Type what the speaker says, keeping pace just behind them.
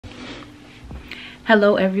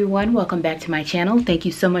Hello everyone, welcome back to my channel. Thank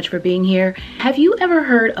you so much for being here. Have you ever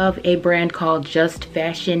heard of a brand called Just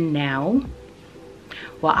Fashion Now?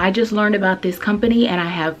 Well, I just learned about this company and I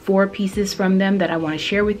have 4 pieces from them that I want to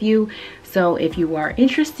share with you. So if you are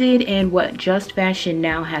interested in what Just Fashion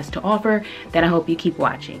Now has to offer, then I hope you keep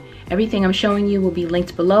watching. Everything I'm showing you will be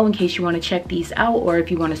linked below in case you want to check these out, or if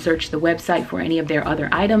you want to search the website for any of their other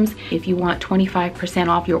items. If you want 25%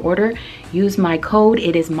 off your order, use my code.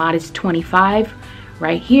 It is modest25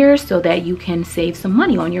 right here so that you can save some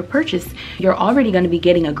money on your purchase. You're already going to be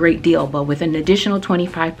getting a great deal, but with an additional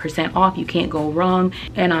 25% off, you can't go wrong.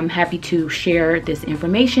 And I'm happy to share this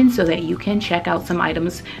information so that you can check out some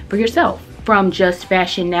items for yourself. From Just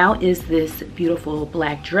Fashion Now is this beautiful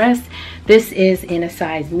black dress. This is in a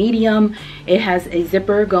size medium. It has a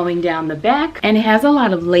zipper going down the back and it has a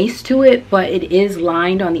lot of lace to it, but it is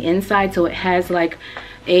lined on the inside, so it has like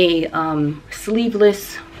a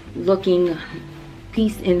sleeveless looking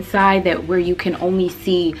piece inside that where you can only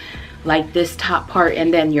see like this top part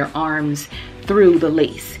and then your arms through the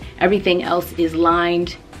lace. Everything else is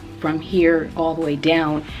lined from here all the way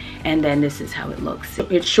down, and then this is how it looks.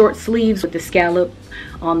 It's short sleeves with the scallop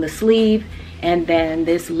on the sleeve, and then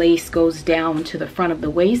this lace goes down to the front of the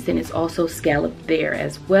waist and it's also scalloped there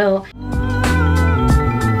as well.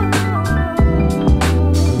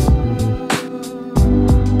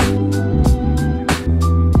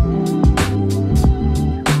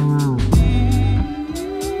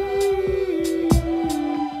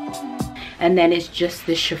 And then it's just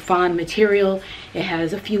this chiffon material. It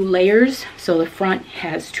has a few layers. So the front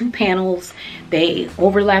has 2 panels. They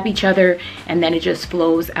overlap each other and then it just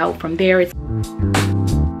flows out from there. It's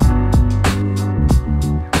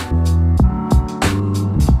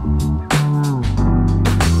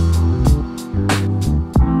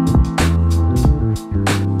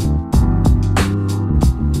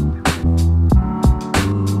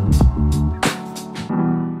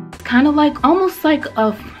kind of like, almost like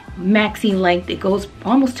a maxi length. It goes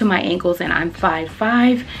almost to my ankles and I'm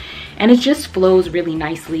 5'5", and it just flows really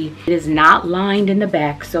nicely. It is not lined in the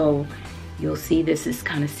back, so you'll see this is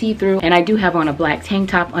kind of see-through, and I do have on a black tank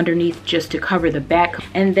top underneath just to cover the back.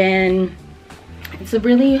 And then it's a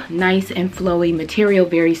really nice and flowy material,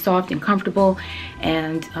 very soft and comfortable,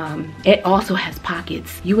 and it also has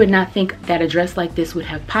pockets. You would not think that a dress like this would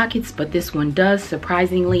have pockets, but this one does,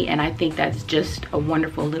 surprisingly, and I think that's just a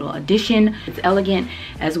wonderful little addition. It's elegant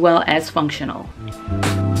as well as functional.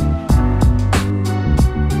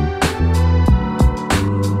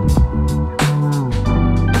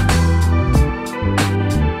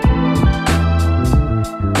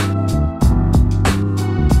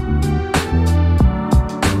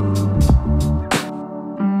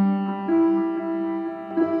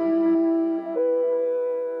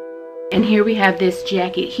 And here we have this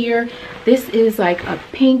jacket here. This is like a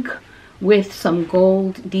pink with some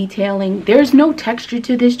gold detailing. There's no texture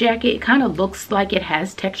to this jacket. It kind of looks like it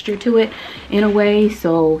has texture to it in a way.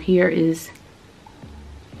 So here is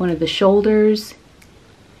one of the shoulders.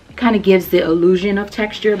 It kind of gives the illusion of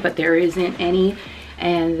texture, but there isn't any.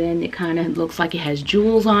 And then it kind of looks like it has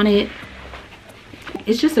jewels on it.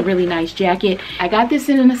 It's just a really nice jacket. I got this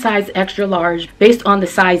in a size extra large based on the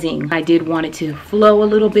sizing. I did want it to flow a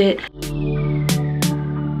little bit.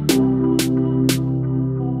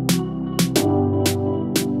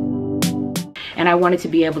 And I wanted to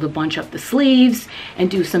be able to bunch up the sleeves and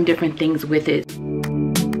do some different things with it.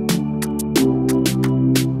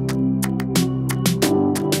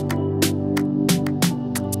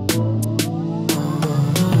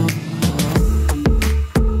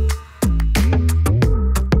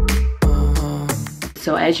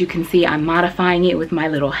 So as you can see, I'm modifying it with my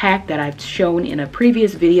little hack that I've shown in a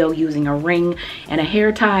previous video, using a ring and a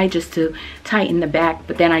hair tie just to tighten the back.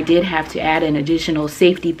 But then I did have to add an additional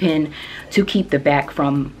safety pin to keep the back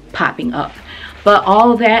from popping up. But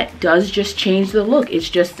all that does just change the look. It's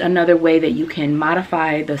just another way that you can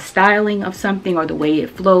modify the styling of something or the way it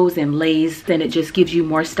flows and lays. Then it just gives you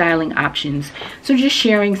more styling options. So just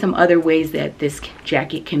sharing some other ways that this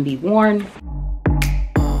jacket can be worn.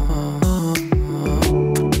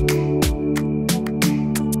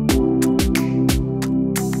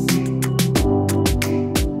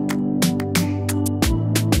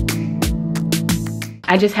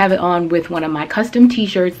 I just have it on with one of my custom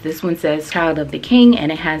t-shirts. This one says Child of the King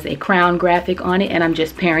and it has a crown graphic on it, and I'm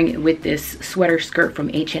just pairing it with this sweater skirt from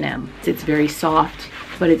H&M. It's very soft,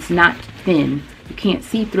 but it's not thin. You can't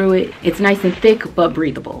see through it. It's nice and thick, but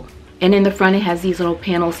breathable. And in the front, it has these little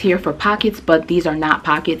panels here for pockets, but these are not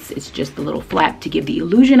pockets. It's just a little flap to give the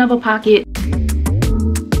illusion of a pocket.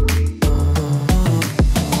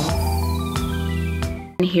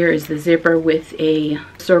 here is the zipper with a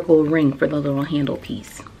circle ring for the little handle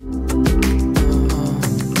piece.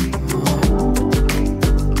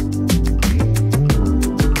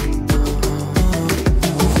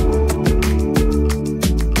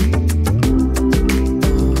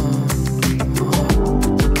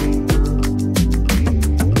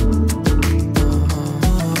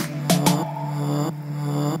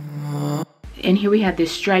 And here we have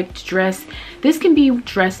this striped dress. This can be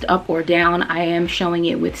dressed up or down. I am showing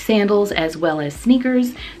it with sandals as well as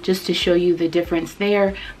sneakers just to show you the difference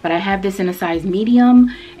there. But I have this in a size medium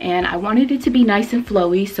and I wanted it to be nice and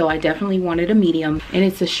flowy, so I definitely wanted a medium. And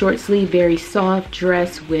it's a short sleeve, very soft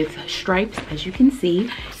dress with stripes, as you can see.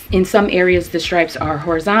 In some areas the stripes are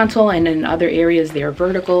horizontal and in other areas they're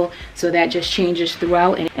vertical, so that just changes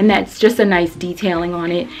throughout, and that's just a nice detailing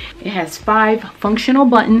on it. It has 5 functional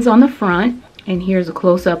buttons on the front, and here's a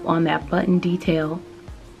close-up on that button detail.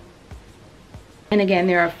 And again,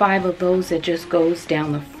 there are 5 of those that just goes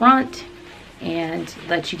down the front and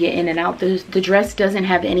lets you get in and out. The dress doesn't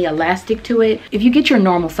have any elastic to it. If you get your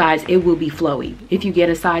normal size, it will be flowy. If you get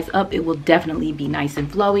a size up, it will definitely be nice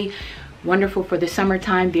and flowy. Wonderful for the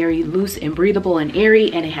summertime, very loose and breathable and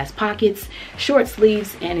airy, and it has pockets, short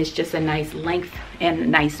sleeves, and it's just a nice length and a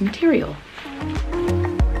nice material.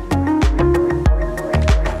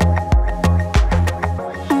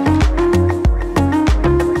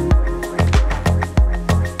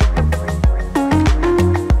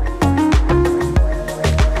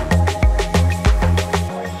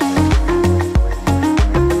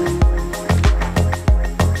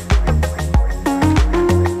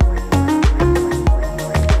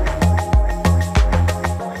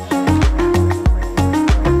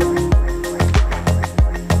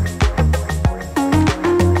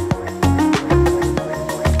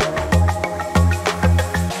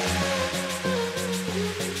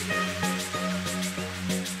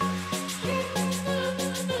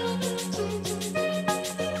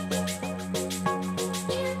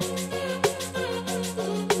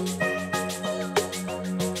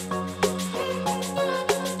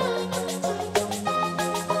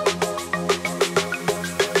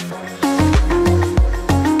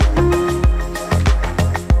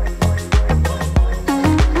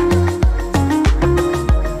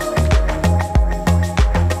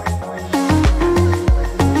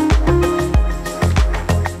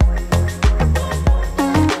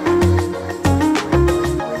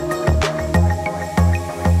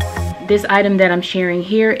 This item that I'm sharing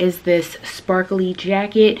here is this sparkly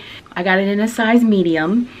jacket. I got it in a size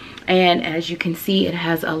medium, and as you can see, it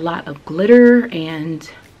has a lot of glitter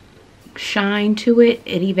and shine to it.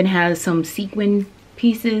 It even has some sequin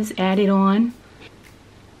pieces added on.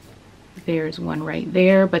 There's one right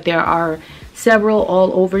there, but there are several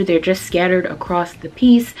all over. They're just scattered across the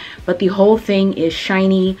piece, but the whole thing is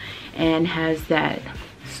shiny and has that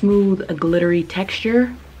smooth, glittery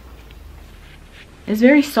texture. It's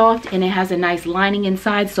very soft and it has a nice lining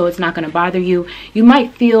inside, so it's not going to bother you. You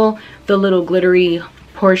might feel the little glittery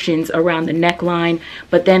portions around the neckline,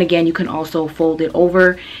 but then again, you can also fold it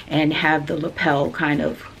over and have the lapel kind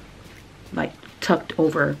of like tucked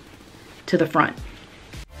over to the front.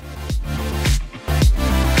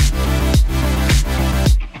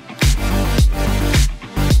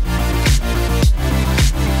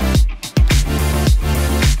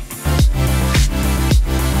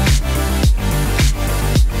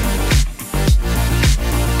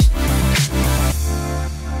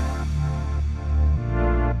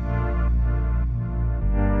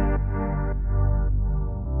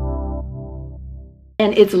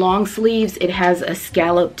 And it's long sleeves. It has a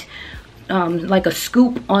scalloped like a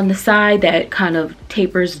scoop on the side that kind of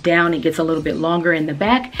tapers down. It gets a little bit longer in the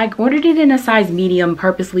back. I ordered it in a size medium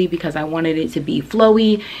purposely because I wanted it to be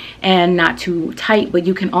flowy and not too tight, but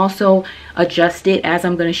you can also adjust it, as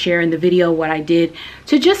I'm going to share in the video what I did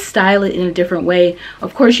to just style it in a different way.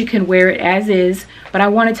 Of course, you can wear it as is, but I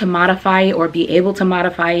wanted to modify it or be able to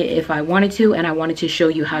modify it if I wanted to, and I wanted to show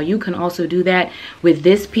you how you can also do that with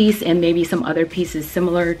this piece and maybe some other pieces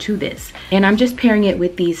similar to this. And I'm just pairing it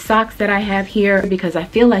with these socks that I have here because I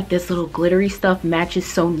feel like this little glittery stuff matches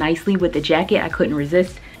so nicely with the jacket. I couldn't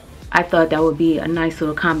resist. I thought that would be a nice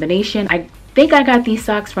little combination. I think I got these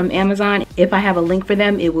socks from Amazon. If I have a link for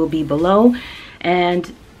them, it will be below.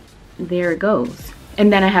 And there it goes.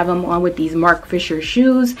 And then I have them on with these Marc Fisher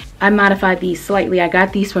shoes. I modified these slightly. I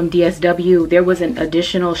got these from DSW. There was an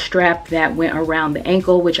additional strap that went around the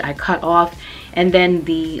ankle, which I cut off. And then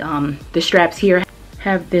the straps here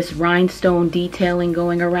have this rhinestone detailing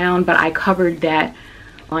going around, but I covered that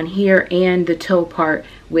on here and the toe part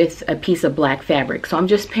with a piece of black fabric. So I'm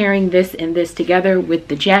just pairing this and this together with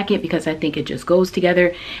the jacket because I think it just goes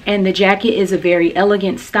together. And the jacket is a very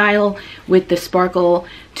elegant style with the sparkle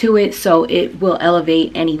to it, so it will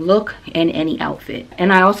elevate any look and any outfit.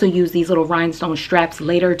 And I also use these little rhinestone straps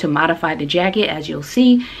later to modify the jacket. As you'll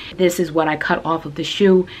see, this is what I cut off of the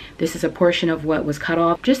shoe. This is a portion of what was cut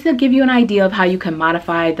off, just to give you an idea of how you can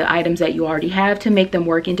modify the items that you already have to make them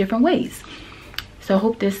work in different ways. So I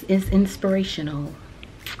hope this is inspirational.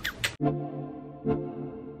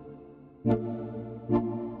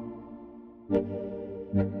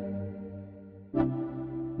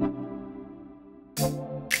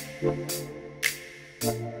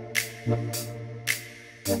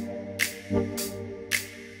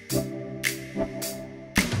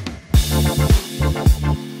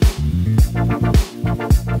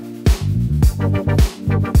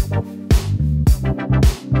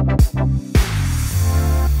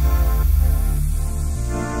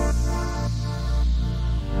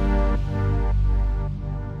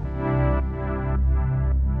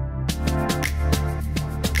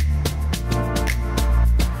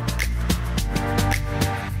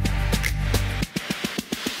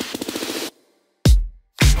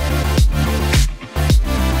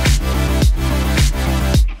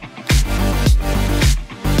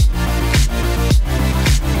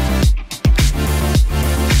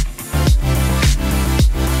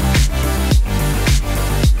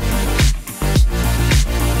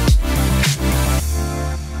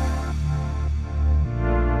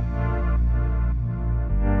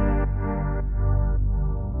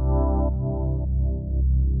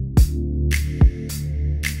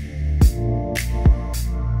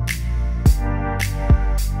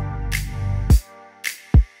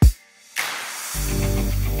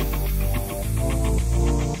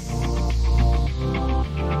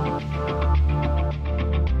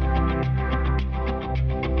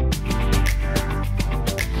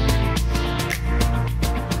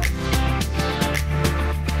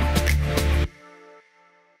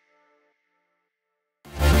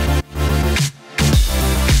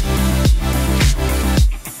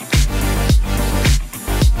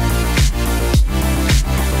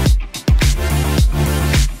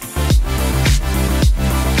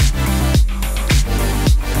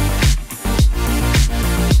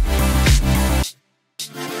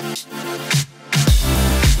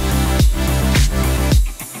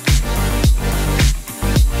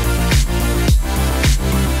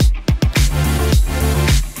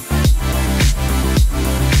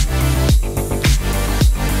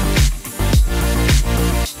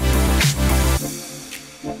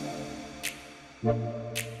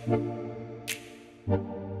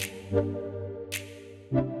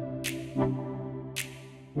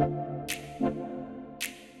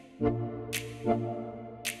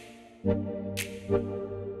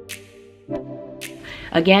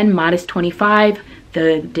 Again, modest25.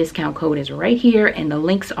 The discount code is right here and the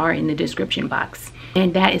links are in the description box.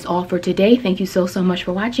 And that is all for today. Thank you so much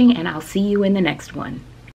for watching, and I'll see you in the next one.